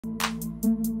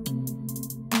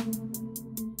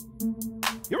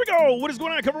Here we go. What is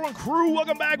going on, Cover One crew?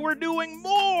 Welcome back. We're doing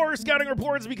more scouting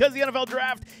reports because the NFL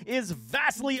draft is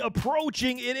vastly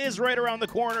approaching. It is right around the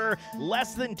corner.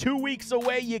 Less than 2 weeks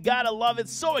away. You gotta love it.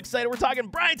 So excited. We're talking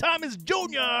Brian Thomas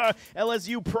Jr.,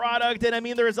 LSU product. And I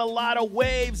mean, there's a lot of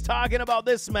waves talking about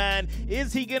this man.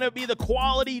 Is he gonna be the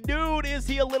quality dude? Is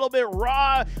he a little bit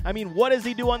raw? I mean, what does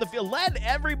he do on the field? Led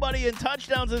everybody in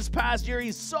touchdowns this past year.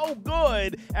 He's so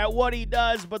good at what he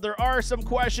does, but there are some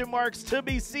question marks to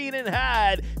be seen and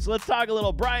had. So let's talk a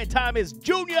little Brian Thomas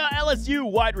Jr.,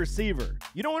 LSU wide receiver.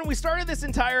 You know, when we started this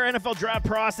entire NFL draft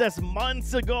process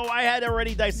months ago, I had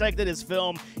already dissected his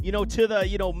film, to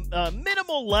the,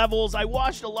 minimal levels. I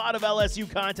watched a lot of LSU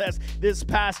contests this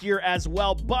past year as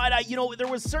well, but, there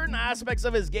was certain aspects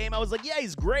of his game. I was like, yeah,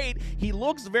 he's great. He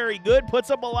looks very good,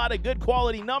 puts up a lot of good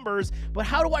quality numbers, but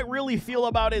how do I really feel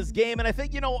about his game? And I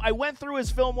think, I went through his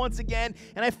film once again,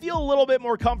 and I feel a little bit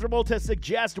more comfortable to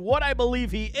suggest what I believe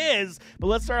he is.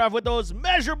 But let's start off with those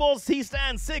measurables. He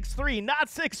stands 6'3", not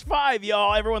 6'5",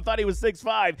 y'all. Everyone thought he was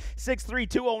 6'5", 6'3",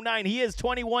 209. He is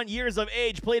 21 years of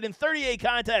age, played in 38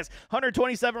 contests,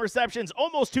 127 receptions,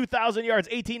 almost 2,000 yards,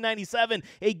 1,897,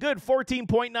 a good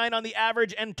 14.9 on the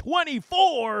average, and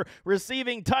 24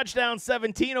 receiving touchdowns,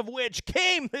 17 of which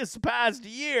came this past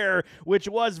year, which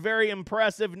was very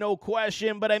impressive, no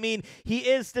question. But I mean, he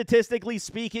is, statistically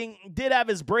speaking, did have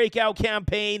his breakout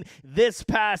campaign this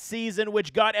past season,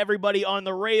 which got everybody on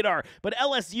the radar. But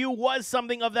LSU was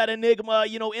something of that enigma,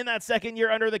 in that second year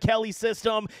under the Kelly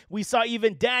system. We saw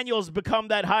even Daniels become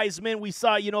that Heisman. We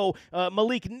saw,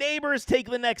 Malik Neighbors take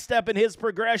the next step in his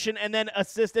progression, and then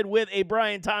assisted with a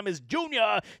Brian Thomas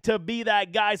Jr. to be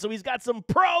that guy. So he's got some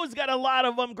pros, got a lot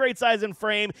of them, great size and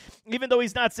frame. Even though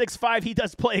he's not 6'5", he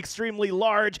does play extremely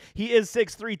large. He is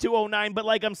 6'3", 209, but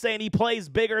like I'm saying, he plays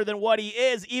bigger than what he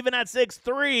is, even at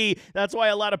 6'3". That's why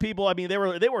a lot of people, I mean, they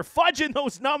were fudging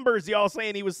those numbers, y'all,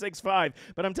 saying he was 6'5",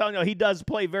 but I'm telling you, he does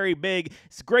play very big.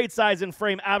 It's great size and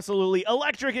frame, absolutely.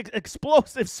 Electric,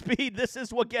 explosive speed. This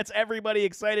is what gets everybody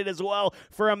excited as well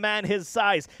for a man his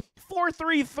size.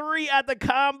 4.33 at the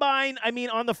combine. I mean,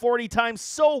 on the 40 times,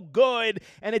 so good,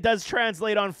 and it does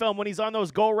translate on film. When he's on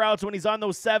those go routes, when he's on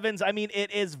those sevens, I mean,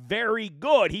 it is very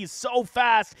good. He's so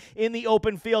fast in the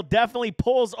open field, definitely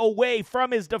pulls away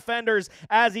from his defenders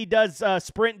as he does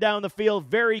sprint down the field.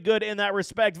 Very good in that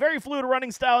respect. Very fluid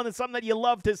running style, and it's something that you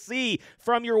love to see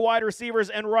from your wide receivers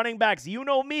and running backs. You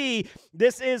know me,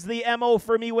 this is the MO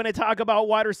for me when I talk about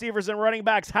wide receivers and running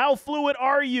backs. How fluid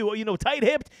are you?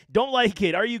 Tight-hipped? Don't like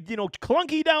it. Are you,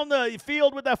 clunky down the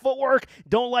field with that footwork?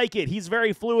 Don't like it. He's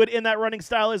very fluid in that running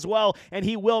style as well, and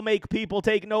he will make people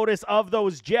take notice of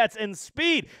those jets and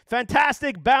speed.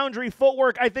 Fantastic boundary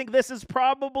footwork. I think this is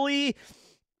probably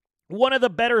one of the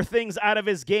better things out of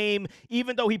his game.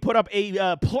 Even though he put up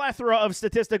a plethora of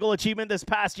statistical achievement this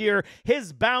past year,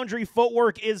 his boundary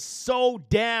footwork is so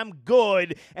damn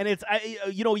good. And it's,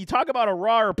 you talk about a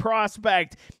raw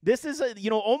prospect. This is,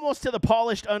 almost to the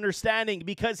polished understanding,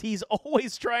 because he's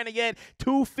always trying to get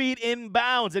 2 feet in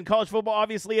bounds. In college football,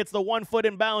 obviously, it's the 1 foot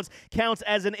in bounds counts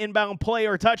as an inbound play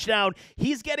or touchdown.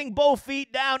 He's getting both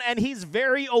feet down, and he's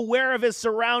very aware of his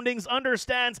surroundings,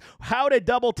 understands how to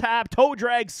double tap, toe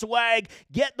drag, swag,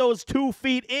 get those 2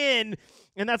 feet in.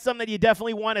 And that's something that you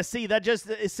definitely want to see. That just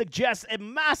suggests a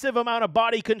massive amount of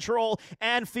body control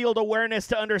and field awareness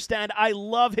to understand. I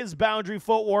love his boundary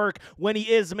footwork when he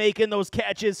is making those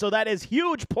catches. So that is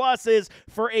huge pluses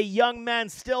for a young man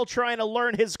still trying to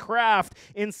learn his craft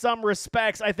in some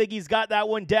respects. I think he's got that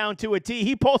one down to a T.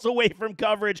 He pulls away from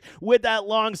coverage with that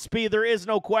long speed. There is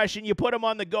no question. You put him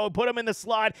on the go, put him in the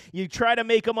slot, you try to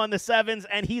make him on the sevens,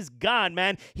 and he's gone,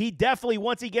 man. He definitely,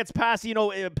 once he gets past,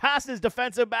 past his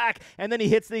defensive back, and then he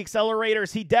hits the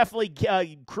accelerators, he definitely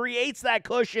creates that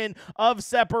cushion of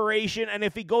separation. And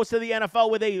if he goes to the NFL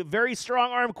with a very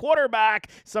strong arm quarterback,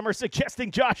 some are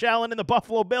suggesting Josh Allen and the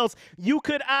Buffalo Bills, you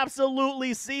could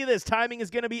absolutely see this. Timing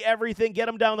is going to be everything. Get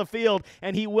him down the field,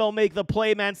 and he will make the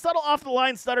play, man. Subtle off the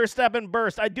line, stutter, step, and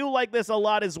burst. I do like this a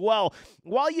lot as well.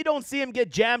 While you don't see him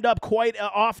get jammed up quite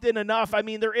often enough, I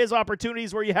mean, there is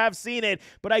opportunities where you have seen it,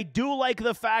 but I do like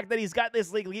the fact that he's got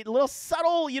this little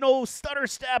subtle, stutter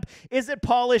step. Is it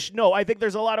polished? No, I think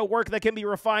there's a lot of work that can be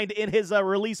refined in his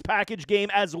release package game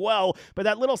as well. But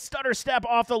that little stutter step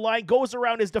off the line goes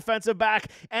around his defensive back,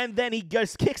 and then he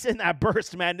just kicks in that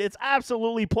burst, man. It's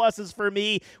absolutely pluses for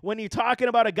me when you're talking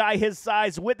about a guy his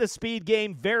size with the speed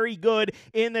game. Very good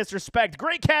in this respect.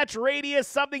 Great catch radius,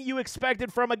 something you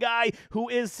expected from a guy who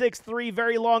is 6'3",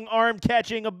 very long arm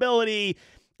catching ability.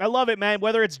 I love it, man.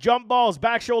 Whether it's jump balls,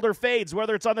 back shoulder fades,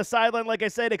 whether it's on the sideline, like I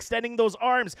said, extending those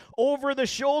arms, over the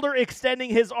shoulder,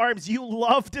 extending his arms. You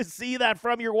love to see that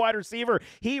from your wide receiver.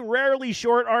 He rarely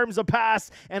short arms a pass,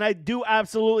 and I do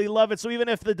absolutely love it. So even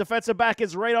if the defensive back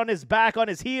is right on his back, on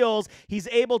his heels, he's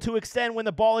able to extend when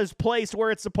the ball is placed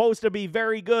where it's supposed to be.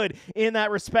 Very good in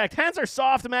that respect. Hands are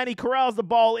soft, man. He corrals the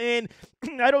ball in.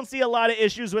 I don't see a lot of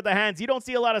issues with the hands. You don't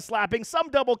see a lot of slapping. Some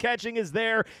double catching is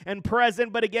there and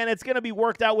present, but again, it's going to be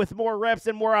worked out with more reps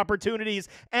and more opportunities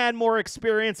and more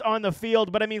experience on the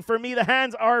field. But I mean, for me, the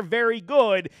hands are very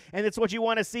good, and it's what you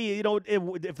want to see. You know,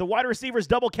 if the wide receiver's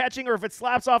double catching or if it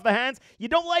slaps off the hands, you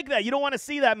don't like that. You don't want to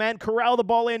see that, man. Corral the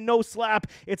ball in, no slap.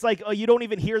 It's like you don't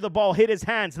even hear the ball hit his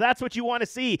hands. That's what you want to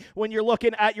see when you're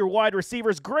looking at your wide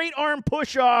receivers. Great arm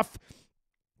push-off.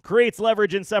 Creates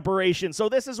leverage and separation. So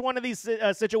this is one of these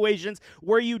situations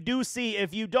where you do see,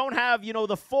 if you don't have, you know,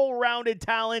 the full-rounded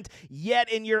talent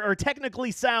yet in your, or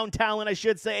technically sound talent, I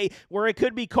should say, where it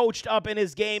could be coached up in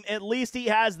his game, at least he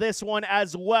has this one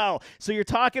as well. So you're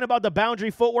talking about the boundary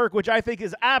footwork, which I think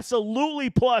is absolutely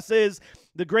pluses.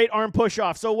 The great arm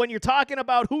push-off. So when you're talking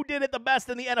about who did it the best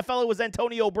in the NFL, it was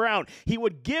Antonio Brown. He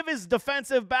would give his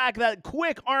defensive back that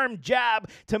quick arm jab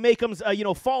to make him,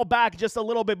 fall back just a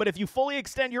little bit. But if you fully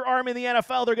extend your arm in the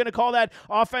NFL, they're going to call that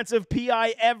offensive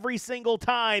PI every single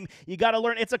time. You got to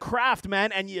learn. It's a craft,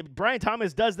 man. And Brian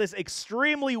Thomas does this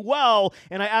extremely well,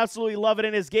 and I absolutely love it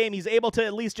in his game. He's able to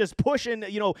at least just push and,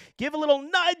 give a little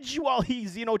nudge while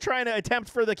he's, trying to attempt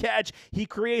for the catch. He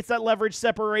creates that leverage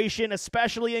separation,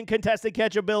 especially in contested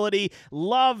catchability.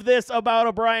 Love this about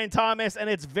a Brian Thomas, and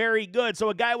it's very good. So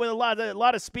a guy with a lot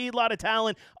of speed, a lot of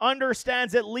talent,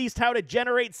 understands at least how to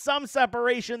generate some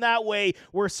separation that way,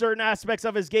 where certain aspects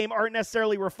of his game aren't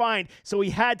necessarily refined. So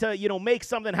he had to, make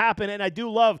something happen, and I do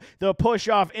love the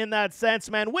push-off in that sense,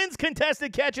 man. Wins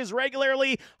contested catches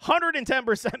regularly,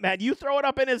 110%, man. You throw it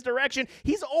up in his direction,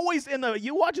 he's always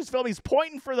you watch his film, he's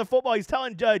pointing for the football. He's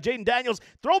telling Jaden Daniels,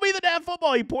 throw me the damn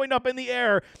football. He pointed up in the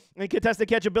air. And contested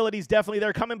catchability is definitely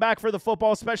there. Coming back for the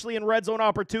football, especially in red zone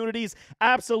opportunities,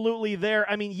 absolutely there.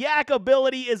 I mean, yak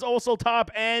ability is also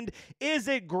top end. Is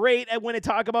it great? And when I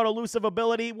talk about elusive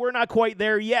ability, we're not quite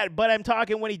there yet, but I'm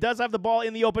talking when he does have the ball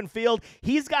in the open field,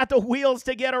 he's got the wheels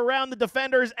to get around the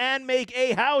defenders and make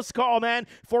a house call, man.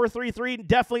 4-3-3,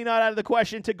 definitely not out of the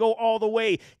question to go all the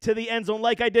way to the end zone.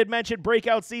 Like I did mention,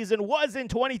 breakout season was in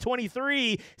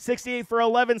 2023, 68 for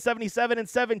 11, 77 and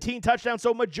 17 touchdowns.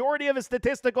 So majority of his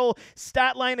statistical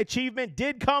stat line achievement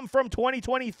did come from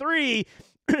 2023.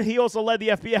 He also led the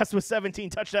FBS with 17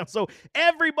 touchdowns. So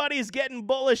everybody's getting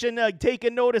bullish and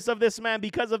taking notice of this man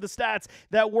because of the stats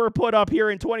that were put up here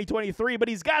in 2023. But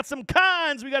he's got some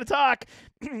cons. We got to talk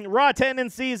raw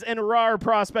tendencies and raw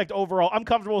prospect overall. I'm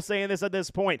comfortable saying this at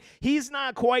this point. He's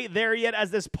not quite there yet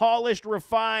as this polished,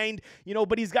 refined,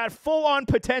 but he's got full-on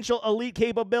potential elite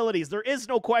capabilities. There is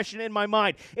no question in my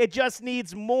mind. It just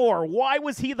needs more. Why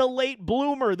was he the late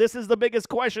bloomer? This is the biggest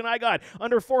question I got.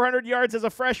 Under 400 yards as a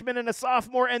freshman and a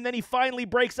sophomore, and then he finally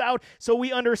breaks out. So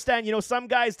we understand, some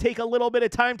guys take a little bit of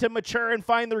time to mature and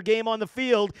find their game on the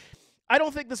field. I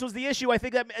don't think this was the issue. I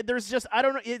think that there's just, I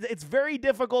don't know, it's very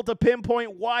difficult to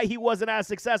pinpoint why he wasn't as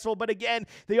successful. But again,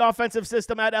 the offensive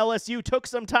system at LSU took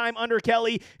some time under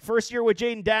Kelly. First year with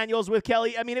Jaden Daniels with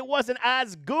Kelly. I mean, it wasn't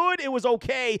as good. It was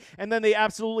okay. And then they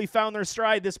absolutely found their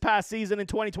stride this past season in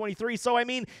 2023. So, I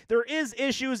mean, there is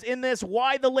issues in this.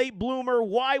 Why the late bloomer?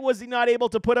 Why was he not able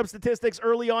to put up statistics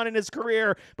early on in his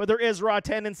career? But there is raw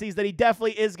tendencies that he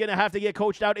definitely is going to have to get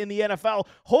coached out in the NFL.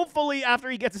 Hopefully, after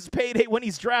he gets his payday when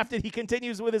he's drafted, he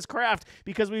continues with his craft,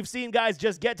 because we've seen guys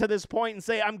just get to this point and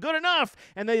say, I'm good enough,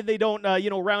 and they don't,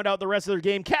 round out the rest of their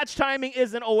game. Catch timing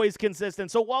isn't always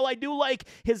consistent. So while I do like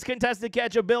his contested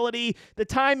catch ability, the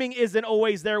timing isn't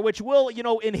always there, which will,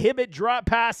 inhibit drop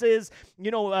passes,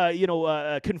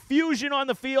 confusion on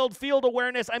the field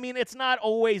awareness. I mean, it's not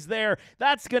always there.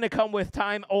 That's going to come with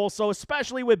time also,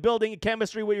 especially with building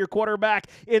chemistry with your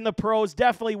quarterback in the pros.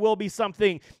 Definitely will be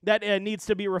something that needs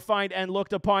to be refined and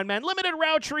looked upon, man. Limited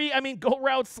route tree. I mean, go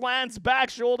route slants, back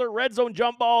shoulder, red zone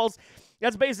jump balls.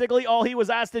 That's basically all he was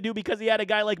asked to do, because he had a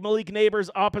guy like Malik Neighbors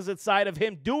opposite side of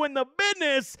him doing the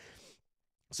business.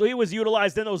 So he was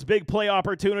utilized in those big play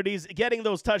opportunities, getting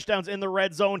those touchdowns in the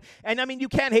red zone. And, I mean, you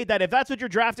can't hate that. If that's what you're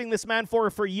drafting this man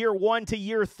for year 1 to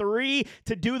year 3,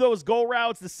 to do those go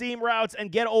routes, the seam routes,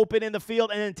 and get open in the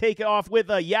field and then take it off with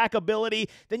a yak ability,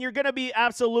 then you're going to be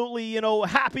absolutely,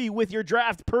 happy with your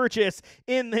draft purchase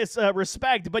in this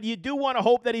respect. But you do want to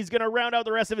hope that he's going to round out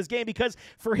the rest of his game, because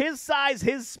for his size,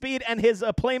 his speed, and his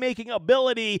playmaking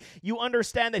ability, you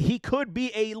understand that he could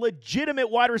be a legitimate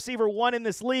wide receiver 1 in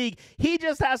this league. He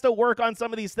just just has to work on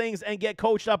some of these things and get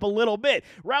coached up a little bit.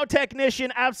 Route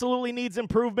technician absolutely needs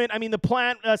improvement. I mean, the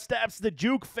plant steps, the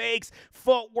juke fakes,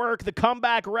 footwork, the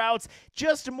comeback routes,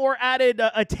 just more added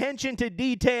attention to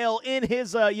detail in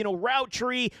his, route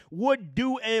tree would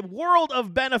do a world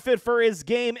of benefit for his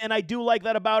game, and I do like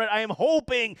that about it. I am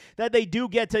hoping that they do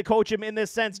get to coach him in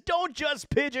this sense. Don't just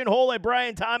pigeonhole at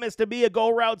Brian Thomas to be a go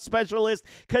route specialist,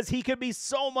 because he could be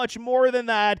so much more than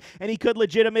that, and he could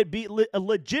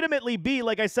legitimately be,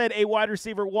 like I said, a wide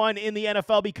receiver 1 in the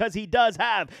NFL, because he does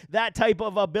have that type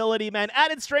of ability, man.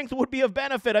 Added strength would be of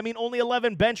benefit. I mean, only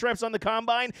 11 bench reps on the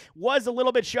combine was a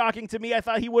little bit shocking to me. I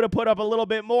thought he would have put up a little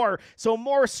bit more. So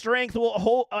more strength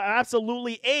will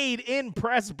absolutely aid in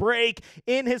press break,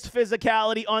 in his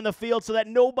physicality on the field, so that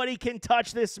nobody can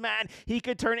touch this man. He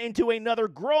could turn into another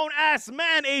grown-ass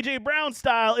man, A.J. Brown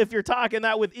style, if you're talking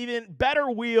that, with even better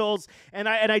wheels, and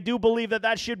I do believe that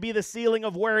that should be the ceiling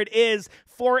of where it is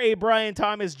for a Brian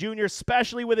Thomas Jr.,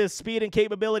 especially with his speed and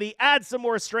capability. Add some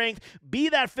more strength, be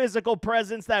that physical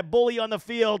presence, that bully on the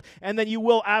field, and then you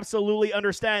will absolutely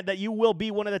understand that you will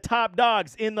be one of the top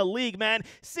dogs in the league, man.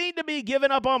 Seem to be giving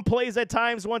up on plays at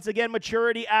times. Once again,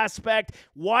 maturity aspect.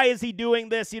 Why is he doing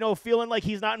this? Feeling like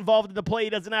he's not involved in the play. He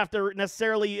doesn't have to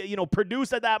necessarily,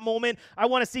 produce at that moment. I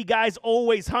want to see guys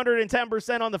always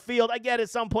 110% on the field. I get it,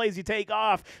 some plays you take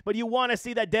off, but you want to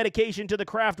see that dedication to the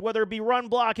craft, whether it be run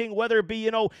blocking, whether it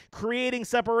be, creating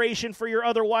separation for your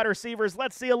other wide receivers.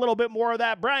 Let's see a little bit more of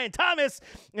that. Brian Thomas,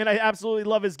 and I absolutely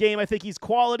love his game. I think he's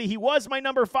quality. He was my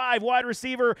number 5 wide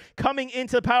receiver coming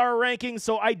into power rankings,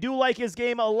 so I do like his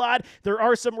game a lot. There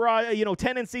are some raw,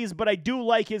 tendencies, but I do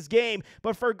like his game.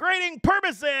 But for grading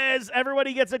purposes,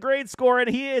 everybody gets a grade score, and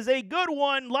he is a good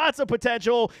one. Lots of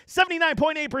potential.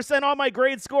 79.8% on my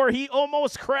grade score. He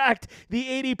almost cracked the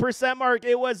 80% mark.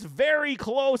 It was very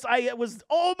close. I was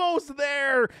almost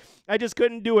there. I just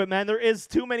couldn't do it, man. There is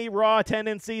too many raw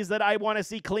tendencies that I want to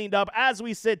see cleaned up as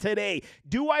we sit today.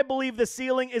 Do I believe the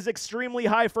ceiling is extremely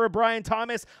high for a Brian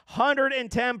Thomas?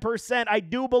 110%. I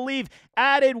do believe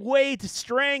added weight,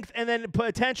 strength, and then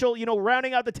potential,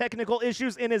 rounding out the technical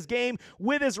issues in his game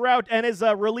with his route and his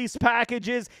release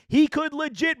packages. He could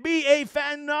legit be a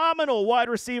phenomenal wide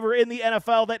receiver in the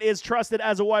NFL that is trusted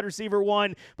as a wide receiver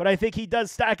 1, but I think he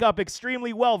does stack up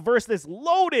extremely well versus this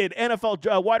loaded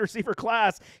NFL wide receiver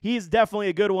class. He's definitely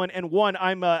a good one, and one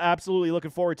I'm absolutely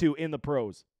looking forward to in the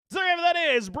pros. So whoever that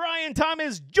is, Brian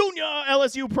Thomas Jr.,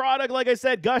 LSU product, like I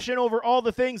said, gushing over all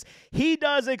the things. He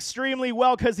does extremely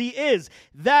well because he is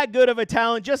that good of a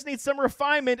talent. Just needs some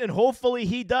refinement, and hopefully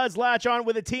he does latch on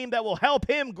with a team that will help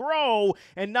him grow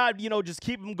and not, just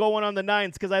keep him going on the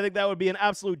 9s, because I think that would be an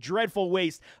absolute dreadful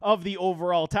waste of the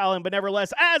overall talent. But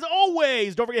nevertheless, as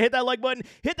always, don't forget to hit that like button,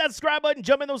 hit that subscribe button,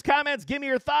 jump in those comments, give me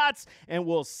your thoughts, and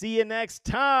we'll see you next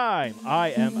time.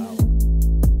 I am out.